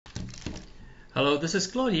Hello, this is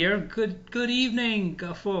Claude here. Good evening,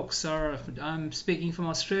 folks. I'm speaking from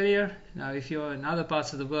Australia. Now, if you're in other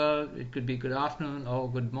parts of the world, it could be good afternoon or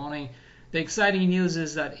good morning. The exciting news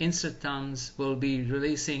is that Instathumbs will be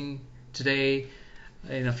releasing today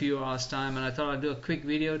in a few hours' time, and I thought I'd do a quick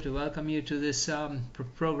video to welcome you to this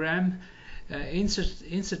program.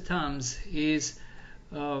 Instathumbs is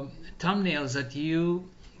thumbnails that you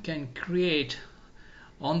can create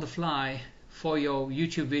on the fly for your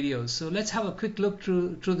YouTube videos. So let's have a quick look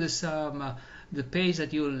through this the page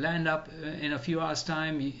that you'll land up in a few hours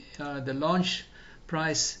time. The launch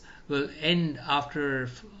price will end after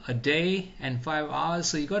a day and 5 hours,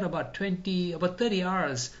 so you got about 30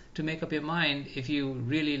 hours to make up your mind if you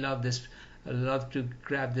really love to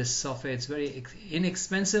grab this software. It's very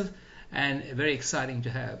inexpensive and very exciting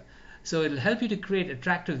to have. So it'll help you to create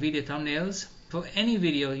attractive video thumbnails for any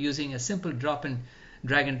video using a simple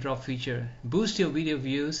drag and drop feature. Boost your video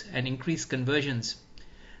views and increase conversions.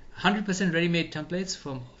 100% ready-made templates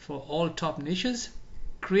for all top niches.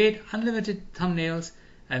 Create unlimited thumbnails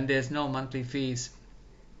and there's no monthly fees.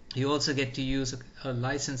 You also get to use a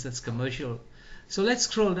license that's commercial. So let's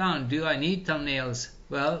scroll down. Do I need thumbnails?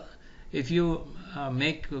 Well, if you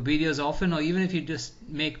make videos often, or even if you just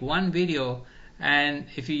make one video, and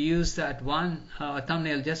if you use that one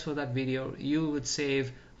thumbnail just for that video, you would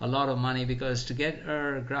save a lot of money, because to get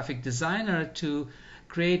a graphic designer to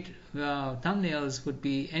create thumbnails would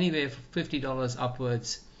be anywhere from $50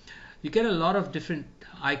 upwards. You get a lot of different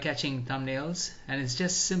eye-catching thumbnails, and it's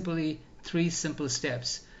just simply 3 simple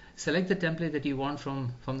steps. Select the template that you want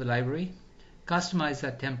from the library, customize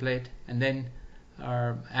that template, and then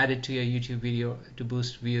add it to your YouTube video to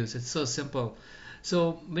boost views. It's so simple.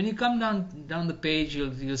 So when you come down the page,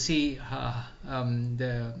 you'll see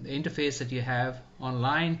the interface that you have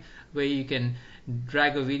online, where you can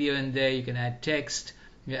drag a video in there, you can add text,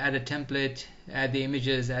 you add a template, add the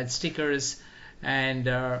images, add stickers, and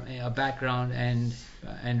a background, and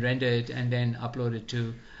render it, and then upload it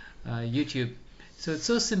to YouTube. So it's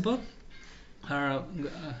so simple.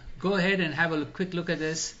 Go ahead and have a quick look at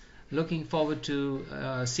this. Looking forward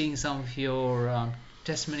to seeing some of your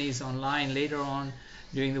testimonies online later on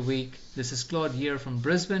during the week. This is Claude here from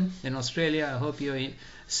Brisbane in Australia. I hope you're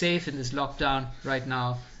safe in this lockdown right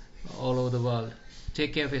now all over the world.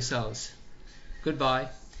 Take care of yourselves. Goodbye.